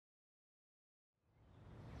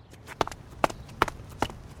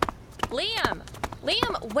Liam!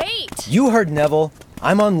 Liam, wait! You heard Neville.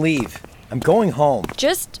 I'm on leave. I'm going home.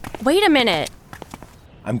 Just wait a minute.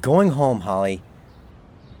 I'm going home, Holly.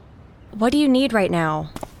 What do you need right now?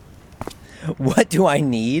 What do I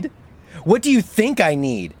need? What do you think I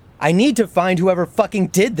need? I need to find whoever fucking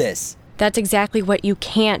did this. That's exactly what you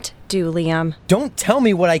can't do, Liam. Don't tell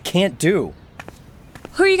me what I can't do.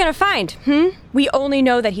 Who are you gonna find, We only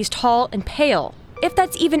know that he's tall and pale. If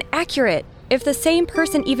that's even accurate. If the same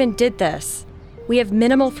person even did this. We have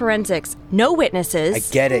minimal forensics, no witnesses.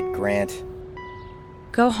 I get it, Grant.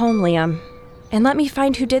 Go home, Liam, and let me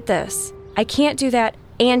find who did this. I can't do that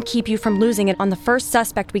and keep you from losing it on the first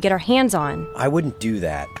suspect we get our hands on. I wouldn't do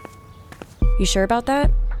that. You sure about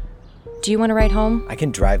that? Do you want to ride home? I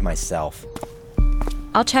can drive myself.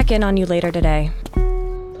 I'll check in on you later today.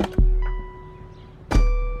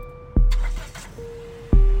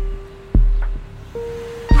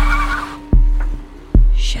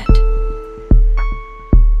 Shit.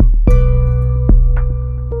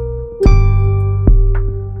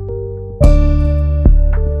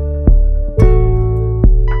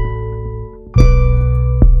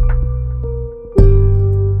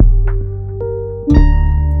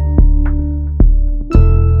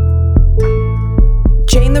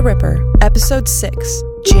 Jane the Ripper, Episode 6,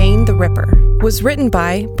 Jane the Ripper, was written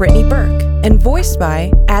by Brittany Burke and voiced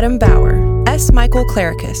by Adam Bauer, S. Michael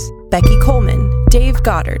Claricus, Becky Coleman, Dave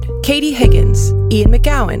Goddard, Katie Higgins, Ian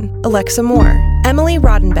McGowan, Alexa Moore, Emily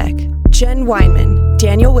Rodenbeck, Jen Weinman,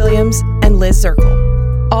 Daniel Williams, and Liz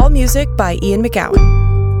Zirkle. All music by Ian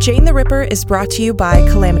McGowan. Jane the Ripper is brought to you by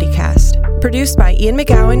Calamity Cast, produced by Ian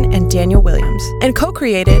McGowan and Daniel Williams, and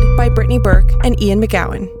co-created by Brittany Burke and Ian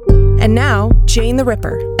McGowan. And now, Jane the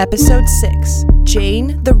Ripper, Episode 6,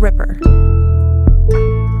 Jane the Ripper.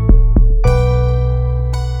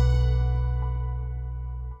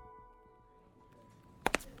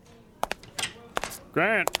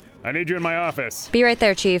 Grant, I need you in my office. Be right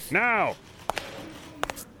there, Chief. Now!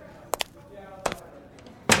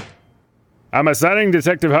 I'm assigning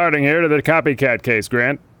Detective Harding here to the copycat case,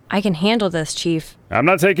 Grant. I can handle this, Chief. I'm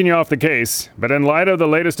not taking you off the case, but in light of the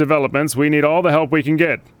latest developments, we need all the help we can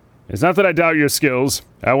get. It's not that I doubt your skills.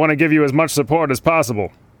 I want to give you as much support as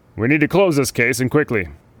possible. We need to close this case, and quickly.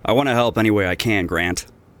 I want to help any way I can, Grant.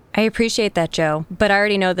 I appreciate that, Joe, but I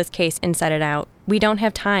already know this case inside and out. We don't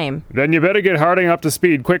have time. Then you better get Harding up to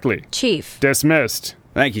speed quickly. Chief. Dismissed.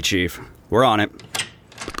 Thank you, Chief. We're on it.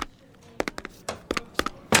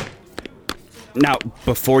 Now,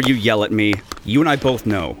 before you yell at me, you and I both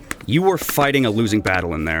know you were fighting a losing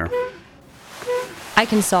battle in there. I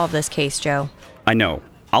can solve this case, Joe. I know.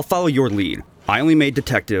 I'll follow your lead. I only made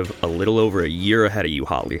detective a little over a year ahead of you,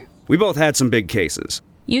 Holly. We both had some big cases.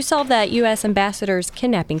 You solved that U.S. ambassador's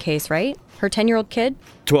kidnapping case, right? Her 10-year-old kid?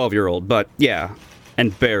 12-year-old, but yeah,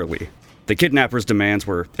 and barely. The kidnappers' demands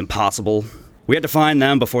were impossible. We had to find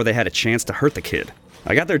them before they had a chance to hurt the kid.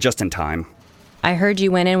 I got there just in time. I heard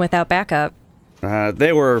you went in without backup.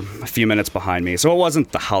 They were a few minutes behind me, so it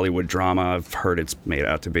wasn't the Hollywood drama I've heard it's made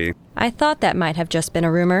out to be. I thought that might have just been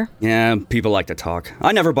a rumor. Yeah, people like to talk.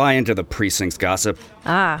 I never buy into the precinct's gossip.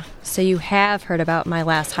 Ah, so you have heard about my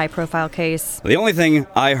last high-profile case. The only thing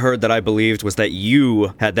I heard that I believed was that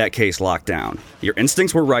you had that case locked down. Your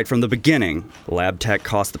instincts were right from the beginning. Lab tech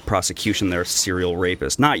cost the prosecution their serial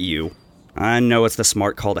rapist, not you. I know it's the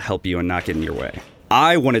smart call to help you and not get in your way.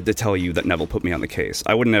 I wanted to tell you that Neville put me on the case.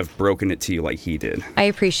 I wouldn't have broken it to you like he did. I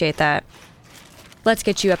appreciate that. Let's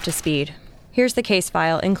get you up to speed. Here's the case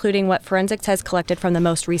file, including what forensics has collected from the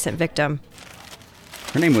most recent victim.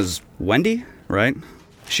 Her name was Wendy, right?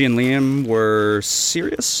 She and Liam were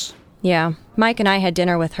serious? Yeah. Mike and I had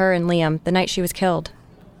dinner with her and Liam the night she was killed.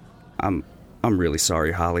 I'm really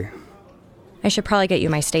sorry, Holly. I should probably get you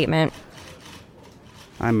my statement.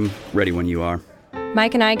 I'm ready when you are.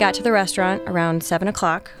 Mike and I got to the restaurant around 7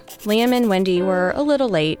 o'clock. Liam and Wendy were a little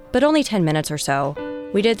late, but only 10 minutes or so.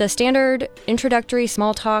 We did the standard introductory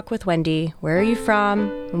small talk with Wendy. Where are you from?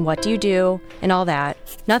 And what do you do? And all that.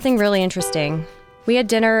 Nothing really interesting. We had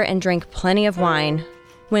dinner and drank plenty of wine.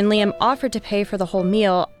 When Liam offered to pay for the whole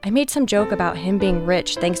meal, I made some joke about him being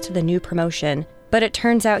rich thanks to the new promotion. But it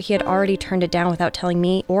turns out he had already turned it down without telling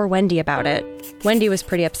me or Wendy about it. Wendy was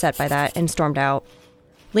pretty upset by that and stormed out.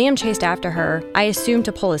 Liam chased after her, I assumed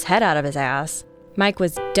to pull his head out of his ass. Mike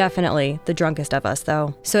was definitely the drunkest of us,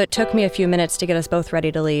 though, so it took me a few minutes to get us both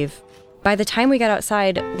ready to leave. By the time we got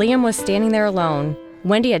outside, Liam was standing there alone.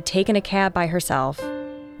 Wendy had taken a cab by herself.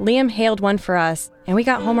 Liam hailed one for us, and we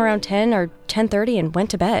got home around 10 or 10:30 and went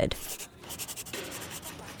to bed.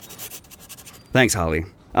 Thanks, Holly.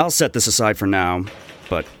 I'll set this aside for now,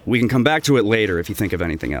 but we can come back to it later if you think of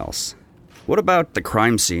anything else. What about the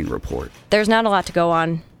crime scene report? There's not a lot to go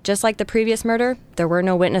on. Just like the previous murder, there were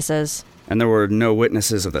no witnesses. And there were no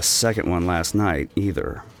witnesses of the second one last night,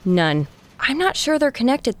 either. None. I'm not sure they're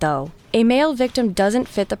connected, though. A male victim doesn't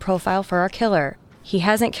fit the profile for our killer. He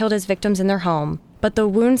hasn't killed his victims in their home, but the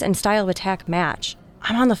wounds and style of attack match.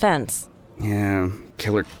 I'm on the fence. Yeah,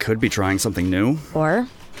 killer could be trying something new. Or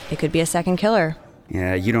it could be a second killer.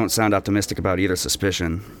 Yeah, you don't sound optimistic about either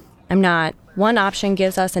suspicion. I'm not. One option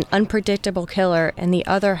gives us an unpredictable killer, and the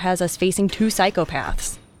other has us facing two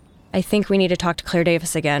psychopaths. I think we need to talk to Claire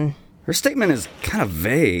Davis again. Her statement is kind of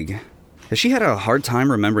vague. Has she had a hard time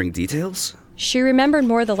remembering details? She remembered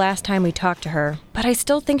more the last time we talked to her, but I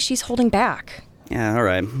still think she's holding back. Yeah, all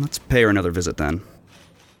right. Let's pay her another visit then.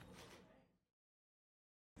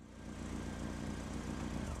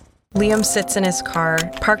 Liam sits in his car,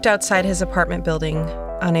 parked outside his apartment building,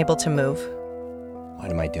 unable to move. What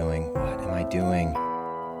am I doing? What am I doing?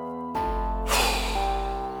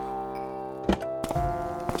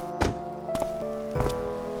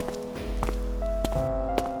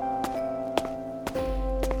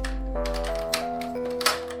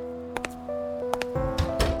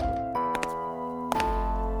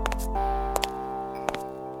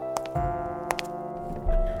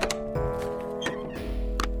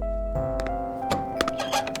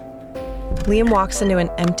 Liam walks into an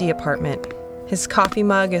empty apartment. His coffee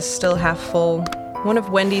mug is still half full. One of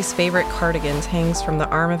Wendy's favorite cardigans hangs from the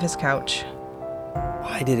arm of his couch.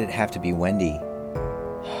 Why did it have to be Wendy?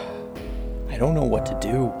 I don't know what to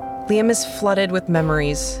do. Liam is flooded with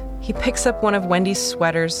memories. He picks up one of Wendy's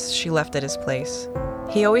sweaters she left at his place.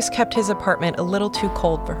 He always kept his apartment a little too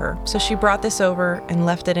cold for her, so she brought this over and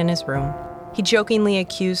left it in his room. He jokingly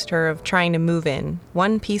accused her of trying to move in,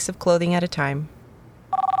 one piece of clothing at a time.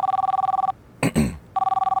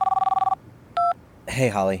 Hey,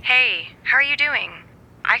 Holly. Hey, how are you doing?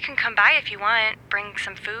 I can come by if you want. Bring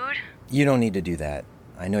some food? You don't need to do that.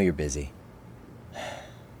 I know you're busy.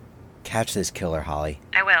 Catch this killer, Holly.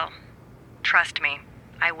 I will. Trust me,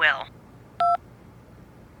 I will.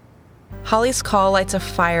 Holly's call lights a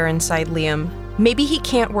fire inside Liam. Maybe he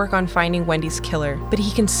can't work on finding Wendy's killer, but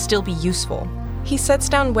he can still be useful. He sets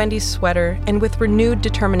down Wendy's sweater and with renewed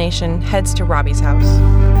determination heads to Robbie's house.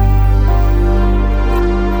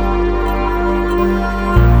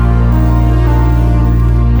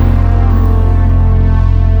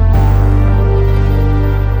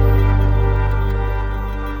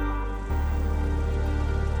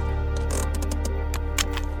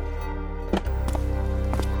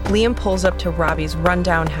 Liam pulls up to Robbie's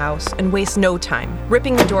rundown house and wastes no time,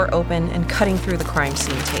 ripping the door open and cutting through the crime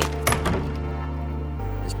scene tape.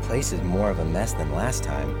 This place is more of a mess than last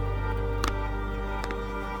time.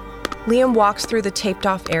 Liam walks through the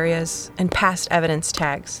taped-off areas and past evidence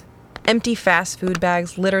tags. Empty fast food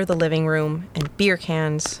bags litter the living room, and beer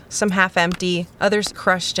cans, some half-empty, others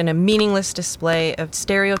crushed in a meaningless display of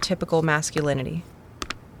stereotypical masculinity.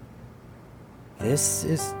 This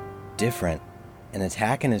is different. An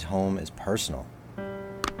attack in his home is personal.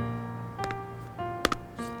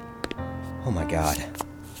 Oh my God.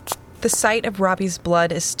 The sight of Robbie's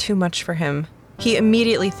blood is too much for him. He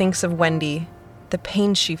immediately thinks of Wendy, the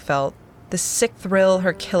pain she felt, the sick thrill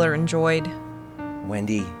her killer enjoyed.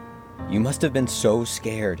 Wendy, you must have been so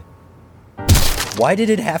scared. Why did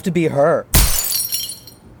it have to be her?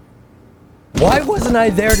 Why wasn't I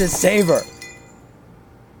there to save her?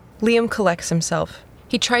 Liam collects himself.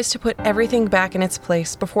 He tries to put everything back in its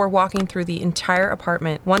place before walking through the entire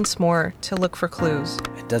apartment once more to look for clues.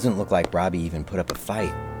 It doesn't look like Robbie even put up a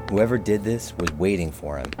fight. Whoever did this was waiting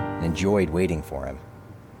for him and enjoyed waiting for him.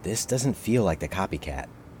 This doesn't feel like the copycat.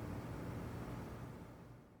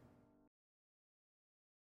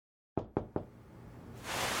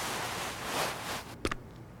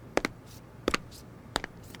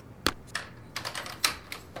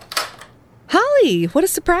 Holly, what a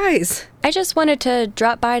surprise. I just wanted to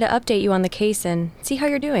drop by to update you on the case and see how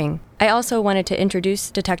you're doing. I also wanted to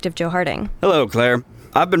introduce Detective Joe Harding. Hello, Claire.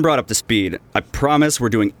 I've been brought up to speed. I promise we're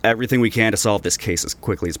doing everything we can to solve this case as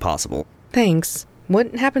quickly as possible. Thanks.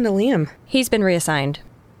 What happened to Liam? He's been reassigned.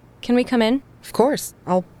 Can we come in? Of course.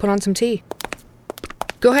 I'll put on some tea.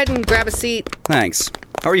 Go ahead and grab a seat. Thanks.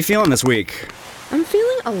 How are you feeling this week? I'm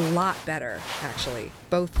feeling a lot better, actually.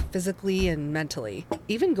 Both physically and mentally.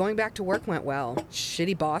 Even going back to work went well.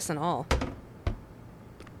 Shitty boss and all.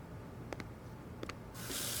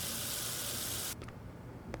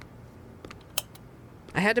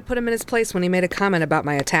 I had to put him in his place when he made a comment about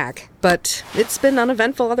my attack. But it's been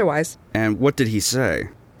uneventful otherwise. And what did he say?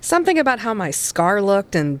 Something about how my scar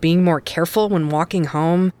looked and being more careful when walking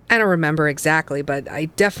home. I don't remember exactly, but I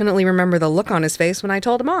definitely remember the look on his face when I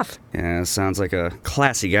told him off. Yeah, sounds like a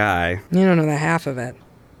classy guy. You don't know the half of it.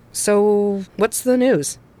 So, what's the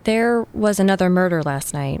news? There was another murder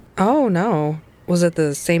last night. Oh, no. Was it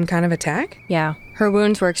the same kind of attack? Yeah, her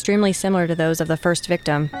wounds were extremely similar to those of the first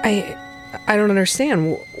victim. I don't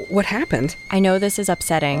understand. What happened? I know this is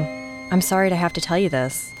upsetting. I'm sorry to have to tell you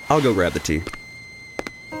this. I'll go grab the tea.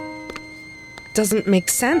 Doesn't make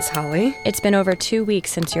sense, Holly. It's been over 2 weeks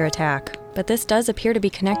since your attack, but this does appear to be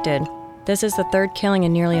connected. This is the third killing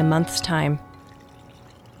in nearly a month's time.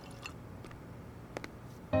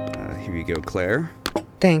 Here you go, Claire.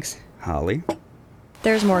 Thanks. Holly.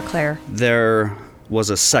 There's more, Claire. There was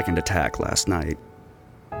a second attack last night.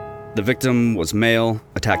 The victim was male,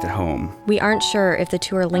 attacked at home. We aren't sure if the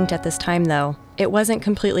two are linked at this time, though. It wasn't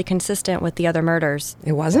completely consistent with the other murders.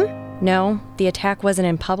 It wasn't? No, the attack wasn't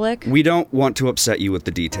in public. We don't want to upset you with the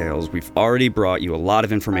details. We've already brought you a lot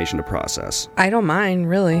of information to process. I don't mind,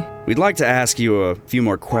 really. We'd like to ask you a few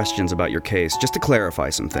more questions about your case, just to clarify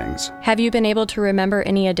some things. Have you been able to remember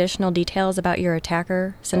any additional details about your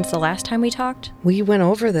attacker since the last time we talked? We went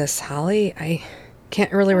over this, Holly. I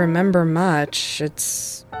can't really remember much.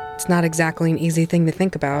 It's not exactly an easy thing to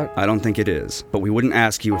think about. I don't think it is, but we wouldn't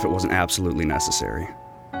ask you if it wasn't absolutely necessary.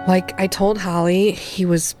 Like I told Holly, he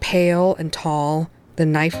was pale and tall. The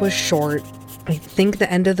knife was short. I think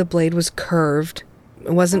the end of the blade was curved.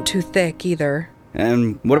 It wasn't too thick either.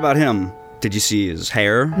 And what about him? Did you see his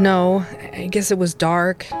hair? No, I guess it was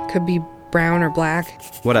dark. Could be brown or black.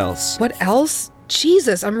 What else? What else?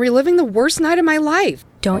 Jesus, I'm reliving the worst night of my life.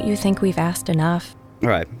 Don't you think we've asked enough? All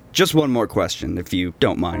right, just one more question, if you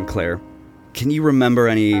don't mind, Claire. Can you remember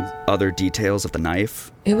any other details of the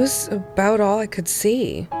knife? It was about all I could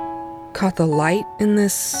see. Caught the light in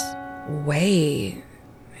this way.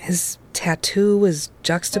 His tattoo was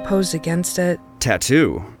juxtaposed against it.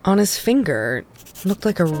 Tattoo? On his finger. It looked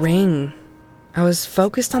like a ring. I was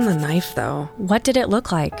focused on the knife, though. What did it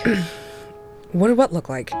look like? What did what look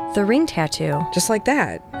like? The ring tattoo. Just like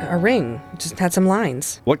that. A ring. Just had some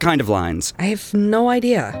lines. What kind of lines? I have no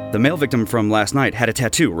idea. The male victim from last night had a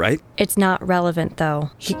tattoo, right? It's not relevant, though.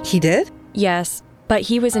 He did? Yes, but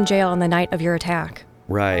he was in jail on the night of your attack.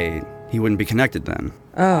 Right. He wouldn't be connected then.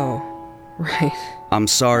 Oh, right. I'm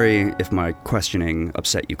sorry if my questioning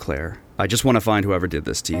upset you, Claire. I just want to find whoever did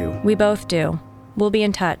this to you. We both do. We'll be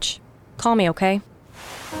in touch. Call me, okay?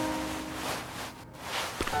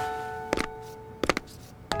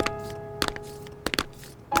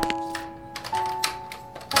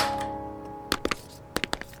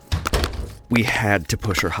 We had to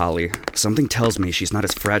push her, Holly. Something tells me she's not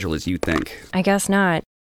as fragile as you think. I guess not.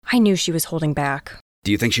 I knew she was holding back.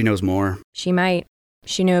 Do you think she knows more? She might.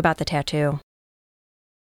 She knew about the tattoo.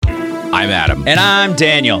 I'm Adam. And I'm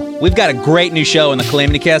Daniel. We've got a great new show on the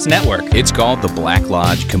Calamity Cast Network. It's called The Black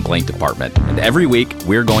Lodge Complaint Department. And every week,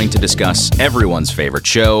 we're going to discuss everyone's favorite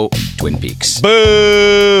show, Twin Peaks.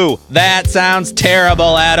 Boo! That sounds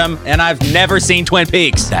terrible, Adam. And I've never seen Twin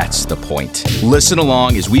Peaks. That's the point. Listen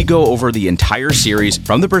along as we go over the entire series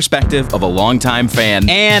from the perspective of a longtime fan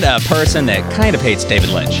And a person that kind of hates David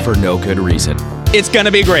Lynch. for no good reason. It's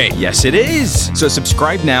gonna be great. Yes, it is. So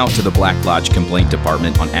subscribe now to the Black Lodge Complaint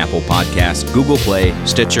Department on Apple Podcasts, Google Play,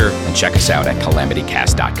 Stitcher, and check us out at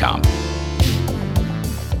calamitycast.com.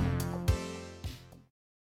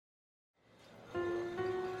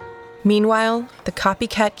 Meanwhile, the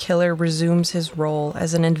copycat killer resumes his role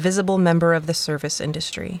as an invisible member of the service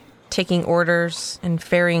industry, taking orders and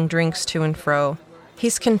ferrying drinks to and fro.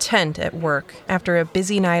 He's content at work after a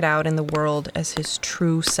busy night out in the world as his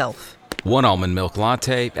true self. 1 almond milk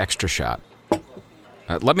latte, extra shot.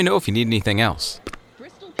 Let me know if you need anything else.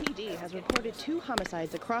 Bristol PD has reported 2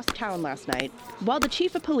 homicides across town last night. While the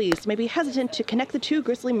chief of police may be hesitant to connect the 2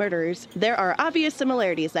 grisly murderers, there are obvious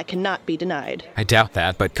similarities that cannot be denied. I doubt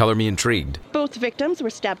that, but color me intrigued. Both victims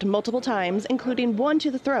were stabbed multiple times, including one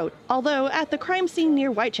to the throat. Although at the crime scene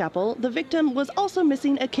near Whitechapel, the victim was also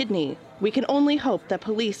missing a kidney. We can only hope that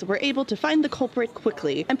police were able to find the culprit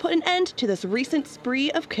quickly and put an end to this recent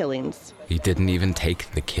spree of killings. He didn't even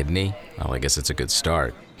take the kidney? Well, I guess it's a good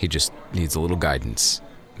start. He just needs a little guidance.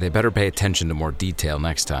 They better pay attention to more detail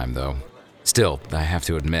next time, though. Still, I have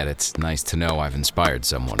to admit, it's nice to know I've inspired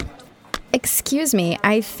someone. Excuse me,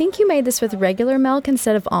 I think you made this with regular milk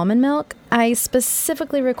instead of almond milk. I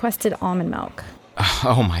specifically requested almond milk.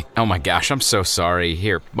 Oh my gosh, I'm so sorry.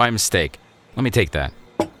 Here, my mistake. Let me take that.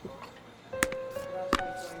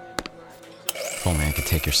 If only I could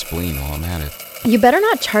take your spleen while I'm at it. You better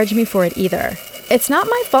not charge me for it either. It's not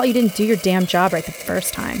my fault you didn't do your damn job right the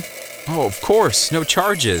first time. Oh, of course, no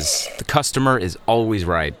charges. The customer is always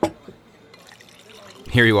right.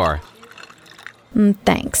 Here you are.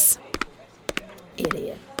 Thanks.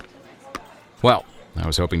 Idiot. Well, I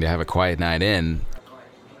was hoping to have a quiet night in,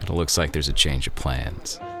 but it looks like there's a change of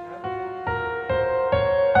plans.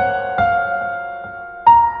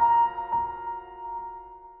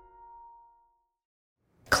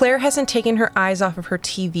 Claire hasn't taken her eyes off of her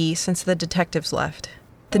TV since the detectives left.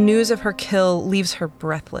 The news of her kill leaves her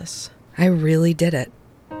breathless. I really did it.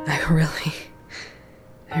 I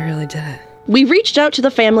really did it. We reached out to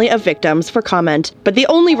the family of victims for comment, but the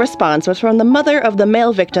only response was from the mother of the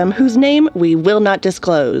male victim, whose name we will not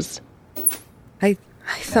disclose. I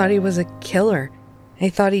thought he was a killer. I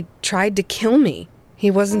thought he tried to kill me.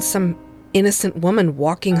 He wasn't some innocent woman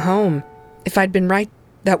walking home. If I'd been right,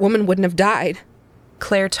 that woman wouldn't have died.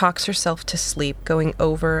 Claire talks herself to sleep, going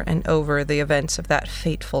over and over the events of that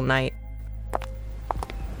fateful night.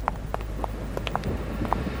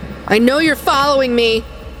 I know you're following me!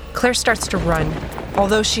 Claire starts to run.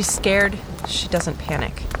 Although she's scared, she doesn't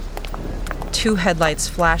panic. 2 headlights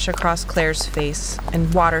flash across Claire's face,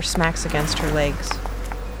 and water smacks against her legs.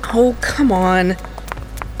 Oh, come on.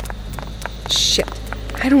 Shit.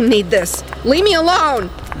 I don't need this. Leave me alone!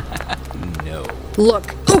 No.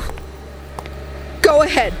 Look. Ooh. Go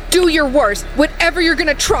ahead. Do your worst. Whatever you're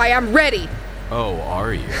gonna try, I'm ready. Oh,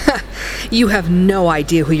 are you? You have no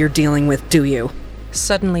idea who you're dealing with, do you?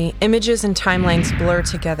 Suddenly, images and timelines blur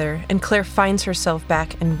together, and Claire finds herself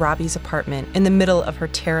back in Robbie's apartment in the middle of her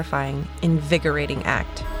terrifying, invigorating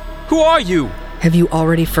act. Who are you? Have you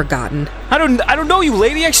already forgotten? I don't know you,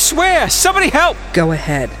 lady. I swear. Somebody help. Go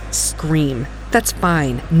ahead. Scream. That's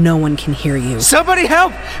fine. No one can hear you. Somebody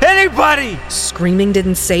help. Anybody. Screaming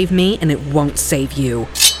didn't save me, and it won't save you.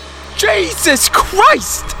 Jesus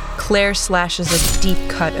Christ! Claire slashes a deep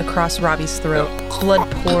cut across Robbie's throat. Blood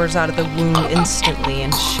pours out of the wound instantly,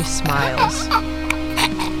 and she smiles.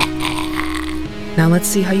 Now let's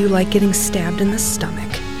see how you like getting stabbed in the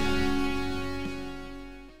stomach.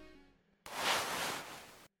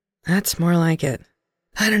 That's more like it.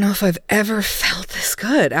 I don't know if I've ever felt this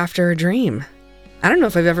good after a dream. I don't know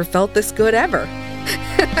if I've ever felt this good ever.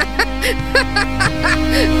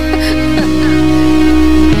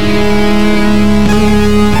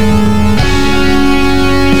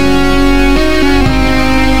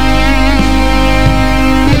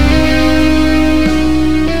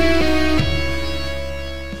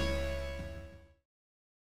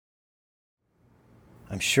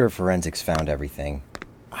 I'm sure forensics found everything.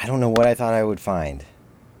 I don't know what I thought I would find.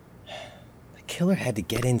 The killer had to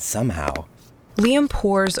get in somehow. Liam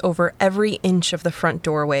pores over every inch of the front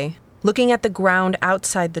doorway. Looking at the ground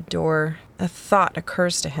outside the door, a thought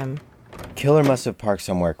occurs to him. Killer must have parked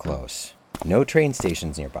somewhere close. No train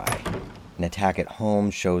stations nearby. An attack at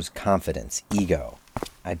home shows confidence, ego.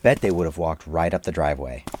 I bet they would have walked right up the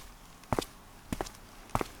driveway.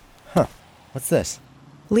 Huh, what's this?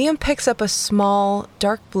 Liam picks up a small,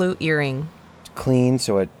 dark blue earring. It's clean,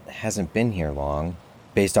 so it hasn't been here long.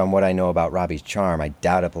 Based on what I know about Robbie's charm, I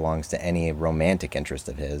doubt it belongs to any romantic interest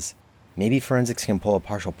of his. Maybe forensics can pull a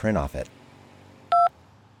partial print off it.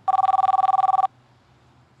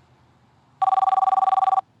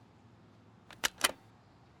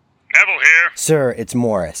 Neville here. Sir, it's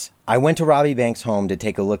Morris. I went to Robbie Banks' home to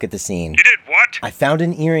take a look at the scene. You did what? I found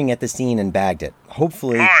an earring at the scene and bagged it.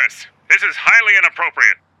 Hopefully... Morris, this is highly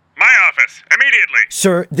inappropriate. My office, immediately.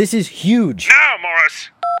 Sir, this is huge. Now, Morris.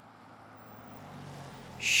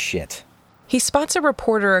 Shit. He spots a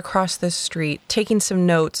reporter across the street, taking some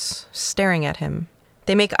notes, staring at him.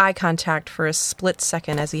 They make eye contact for a split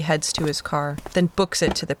second as he heads to his car, then books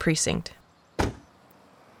it to the precinct.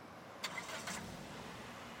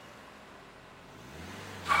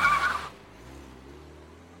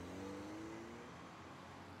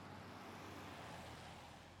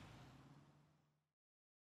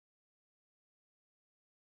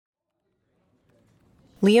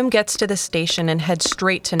 Liam gets to the station and heads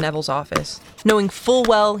straight to Neville's office. Knowing full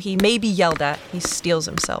well he may be yelled at, he steels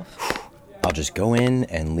himself. I'll just go in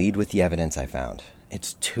and lead with the evidence I found.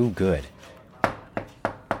 It's too good.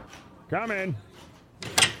 Come in.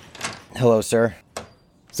 Hello, sir.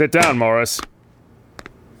 Sit down, Morris.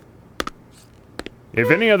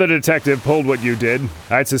 If any other detective pulled what you did,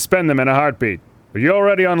 I'd suspend them in a heartbeat. But you're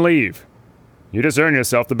already on leave. You just earned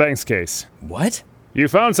yourself the Banks case. What? You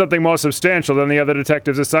found something more substantial than the other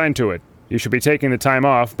detectives assigned to it. You should be taking the time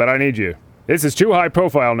off, but I need you. This is too high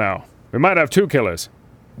profile now. We might have 2 killers.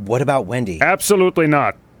 What about Wendy? Absolutely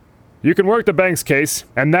not. You can work the Banks case,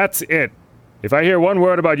 and that's it. If I hear one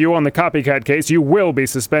word about you on the copycat case, you will be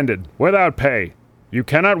suspended, without pay. You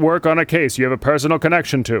cannot work on a case you have a personal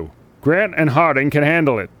connection to. Grant and Harding can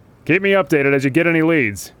handle it. Keep me updated as you get any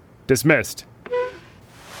leads. Dismissed.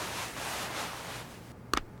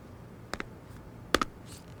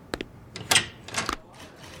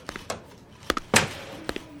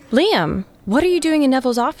 Liam, what are you doing in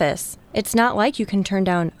Neville's office? It's not like you can turn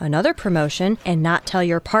down another promotion and not tell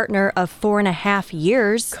your partner of 4.5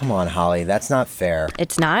 years. Come on, Holly, that's not fair.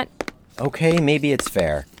 It's not? Okay, maybe it's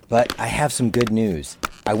fair, but I have some good news.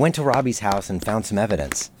 I went to Robbie's house and found some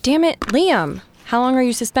evidence. Damn it, Liam. How long are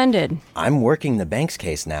you suspended? I'm working the Banks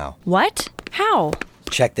case now. What? How?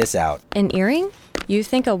 Check this out. An earring? You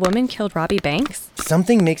think a woman killed Robbie Banks?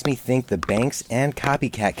 Something makes me think the Banks and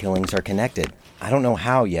copycat killings are connected. I don't know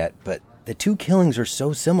how yet, but the two killings are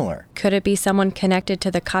so similar. Could it be someone connected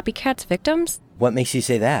to the copycat's victims? What makes you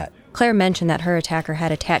say that? Claire mentioned that her attacker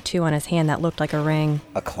had a tattoo on his hand that looked like a ring.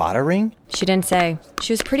 A Claddagh ring? She didn't say.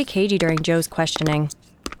 She was pretty cagey during Joe's questioning.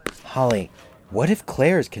 Holly, what if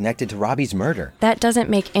Claire is connected to Robbie's murder? That doesn't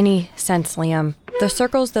make any sense, Liam. The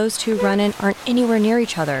circles those two run in aren't anywhere near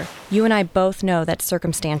each other. You and I both know that's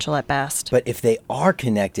circumstantial at best. But if they are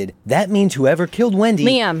connected, that means whoever killed Wendy...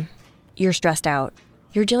 Liam, you're stressed out.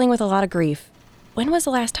 You're dealing with a lot of grief. When was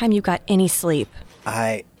the last time you got any sleep?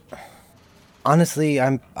 Honestly,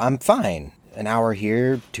 I'm fine. An hour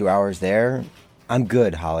here, 2 hours there. I'm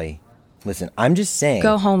good, Holly. Listen, I'm just saying...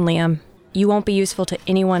 Go home, Liam. You won't be useful to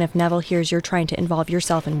anyone if Neville hears you're trying to involve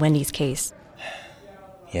yourself in Wendy's case.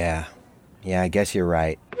 Yeah, I guess you're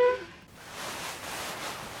right.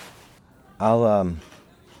 I'll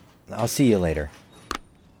see you later.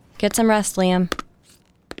 Get some rest, Liam.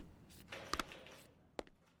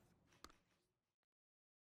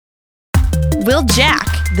 Will Jack,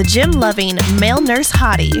 the gym-loving male nurse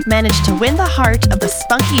hottie, manage to win the heart of the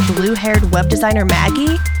spunky blue-haired web designer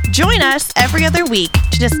Maggie? Join us every other week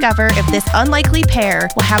to discover if this unlikely pair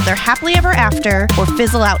will have their happily ever after or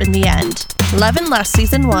fizzle out in the end. Love and Lust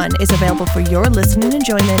Season 1 is available for your listening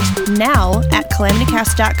enjoyment now at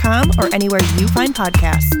calamitycast.com or anywhere you find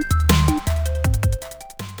podcasts.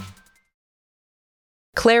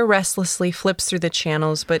 Claire restlessly flips through the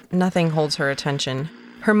channels, but nothing holds her attention.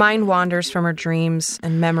 Her mind wanders from her dreams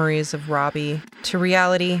and memories of Robbie to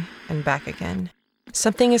reality and back again.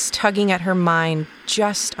 Something is tugging at her mind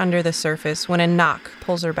just under the surface when a knock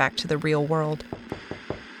pulls her back to the real world.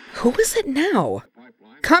 Who is it now?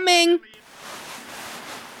 Coming!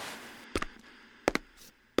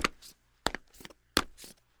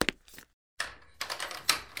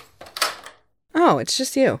 Oh, it's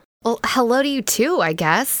just you. Well, hello to you too, I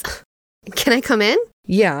guess. Can I come in?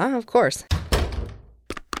 Yeah, of course.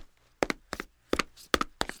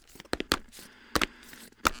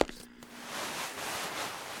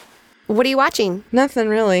 What are you watching? Nothing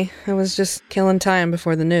really. I was just killing time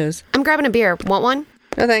before the news. I'm grabbing a beer. Want one?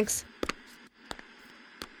 No, thanks.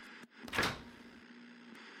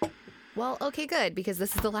 Well, okay, good, because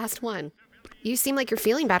this is the last one. You seem like you're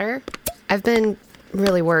feeling better. I've been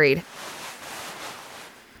really worried.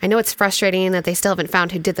 I know it's frustrating that they still haven't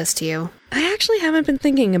found who did this to you. I actually haven't been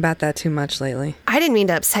thinking about that too much lately. I didn't mean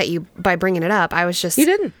to upset you by bringing it up. I was just... You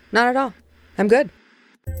didn't. Not at all. I'm good.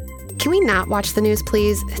 Can we not watch the news,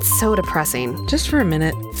 please? It's so depressing. Just for a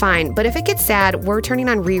minute. Fine, but if it gets sad, we're turning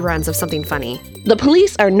on reruns of something funny. The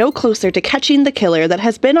police are no closer to catching the killer that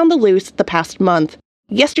has been on the loose the past month.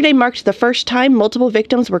 Yesterday marked the first time multiple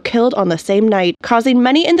victims were killed on the same night, causing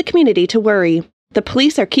many in the community to worry. The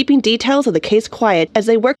police are keeping details of the case quiet as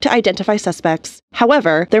they work to identify suspects.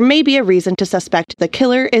 However, there may be a reason to suspect the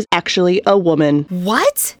killer is actually a woman.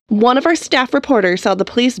 What? One of our staff reporters saw the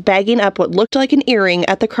police bagging up what looked like an earring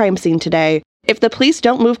at the crime scene today. If the police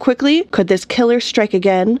don't move quickly, could this killer strike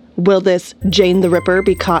again? Will this Jane the Ripper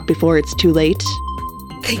be caught before it's too late?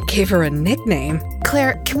 They gave her a nickname.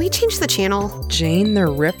 Claire, can we change the channel? Jane the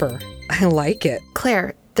Ripper. I like it.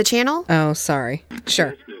 Claire, the channel? Oh, sorry.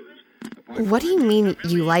 Sure. What do you mean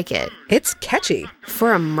you like it? It's catchy.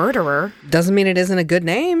 For a murderer? Doesn't mean it isn't a good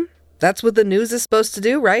name. That's what the news is supposed to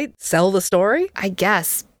do, right? Sell the story? I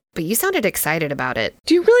guess, but you sounded excited about it.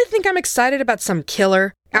 Do you really think I'm excited about some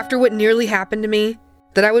killer after what nearly happened to me?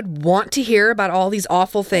 That I would want to hear about all these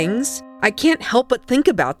awful things? I can't help but think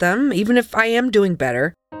about them, even if I am doing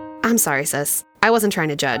better. I'm sorry, sis. I wasn't trying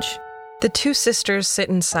to judge. The two sisters sit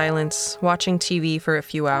in silence, watching TV for a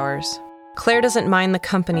few hours. Claire doesn't mind the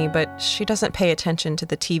company, but she doesn't pay attention to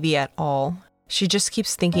the TV at all. She just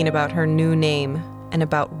keeps thinking about her new name and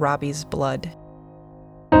about Robbie's blood.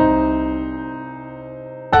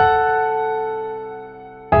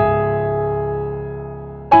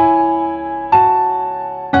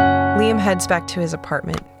 Liam heads back to his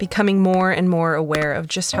apartment, becoming more and more aware of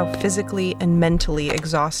just how physically and mentally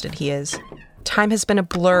exhausted he is. Time has been a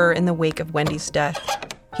blur in the wake of Wendy's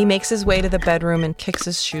death. He makes his way to the bedroom and kicks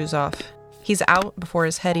his shoes off. He's out before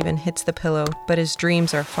his head even hits the pillow, but his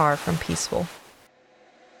dreams are far from peaceful.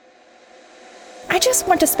 I just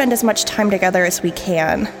want to spend as much time together as we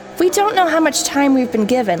can. We don't know how much time we've been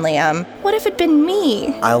given, Liam. What if it'd been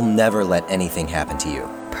me? I'll never let anything happen to you.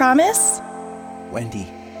 Promise? Wendy,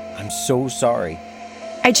 I'm so sorry.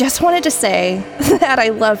 I just wanted to say that I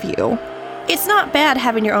love you. It's not bad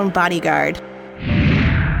having your own bodyguard.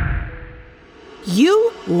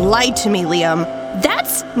 You lied to me, Liam.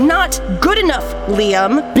 That's not good enough,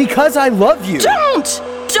 Liam. Because I love you.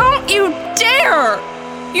 Don't you dare!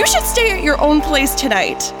 You should stay at your own place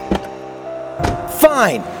tonight.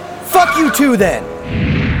 Fine. Fuck you too, then.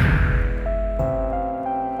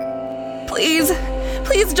 Please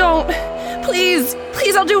don't. Please,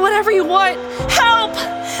 I'll do whatever you want. Help!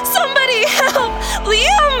 Somebody help!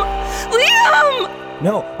 Liam!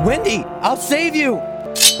 No, Wendy, I'll save you.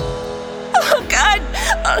 Oh, God.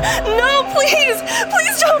 No, please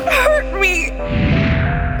don't hurt me.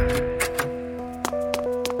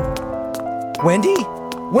 Wendy,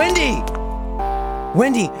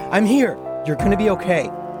 I'm here. You're gonna be okay.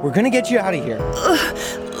 We're gonna get you out of here.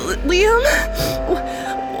 Liam,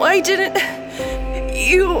 why didn't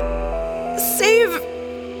you save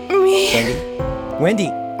me? Wendy,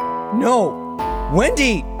 no.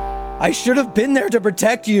 Wendy, I should have been there to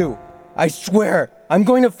protect you. I swear, I'm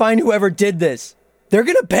going to find whoever did this. They're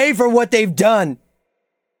gonna pay for what they've done.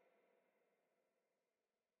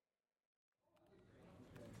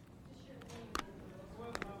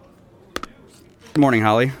 Good morning,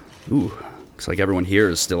 Holly. Ooh, looks like everyone here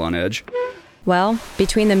is still on edge. Well,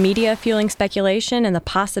 between the media fueling speculation and the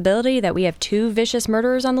possibility that we have 2 vicious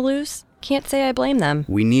murderers on the loose, can't say I blame them.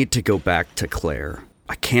 We need to go back to Claire.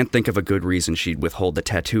 I can't think of a good reason she'd withhold the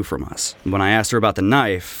tattoo from us. When I asked her about the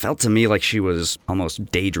knife, felt to me like she was almost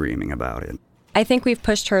daydreaming about it. I think we've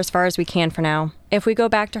pushed her as far as we can for now. If we go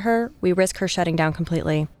back to her, we risk her shutting down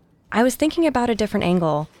completely. I was thinking about a different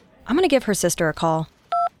angle. I'm gonna give her sister a call.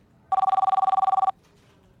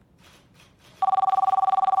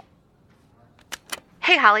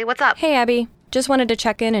 Hey, Holly, what's up? Hey, Abby. Just wanted to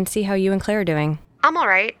check in and see how you and Claire are doing. I'm all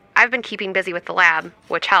right. I've been keeping busy with the lab,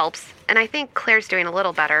 which helps, and I think Claire's doing a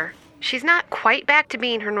little better. She's not quite back to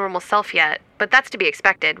being her normal self yet, but that's to be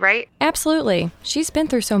expected, right? Absolutely. She's been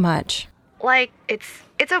through so much. Like, it's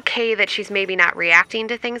okay that she's maybe not reacting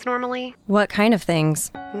to things normally. What kind of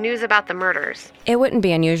things? News about the murders. It wouldn't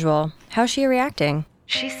be unusual. How's she reacting?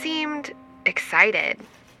 She seemed excited.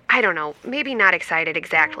 I don't know, maybe not excited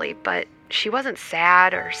exactly, but she wasn't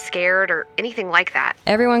sad or scared or anything like that.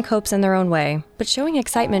 Everyone copes in their own way, but showing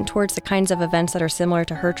excitement towards the kinds of events that are similar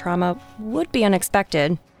to her trauma would be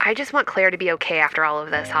unexpected. I just want Claire to be okay after all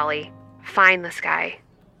of this, Holly. Find this guy.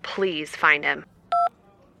 Please find him.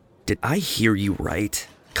 Did I hear you right?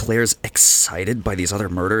 Claire's excited by these other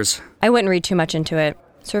murders? I wouldn't read too much into it.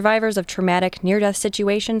 Survivors of traumatic, near-death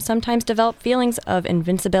situations sometimes develop feelings of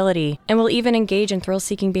invincibility and will even engage in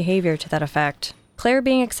thrill-seeking behavior to that effect. Claire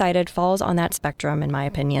being excited falls on that spectrum, in my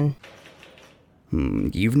opinion.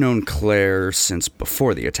 You've known Claire since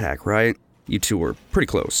before the attack, right? You two were pretty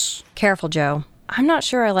close. Careful, Joe. I'm not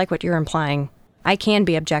sure I like what you're implying. I can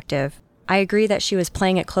be objective. I agree that she was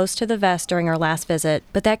playing it close to the vest during our last visit,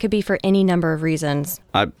 but that could be for any number of reasons.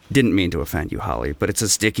 I didn't mean to offend you, Holly, but it's a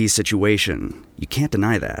sticky situation. You can't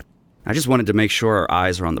deny that. I just wanted to make sure our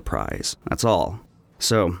eyes are on the prize. That's all.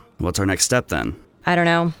 So, what's our next step then? I don't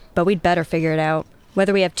know, but we'd better figure it out.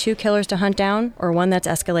 Whether we have 2 killers to hunt down or one that's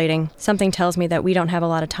escalating, something tells me that we don't have a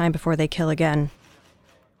lot of time before they kill again.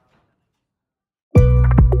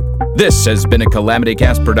 This has been a Calamity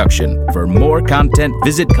Cast production. For more content,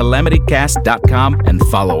 visit calamitycast.com and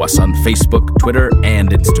follow us on Facebook, Twitter, and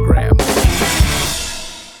Instagram.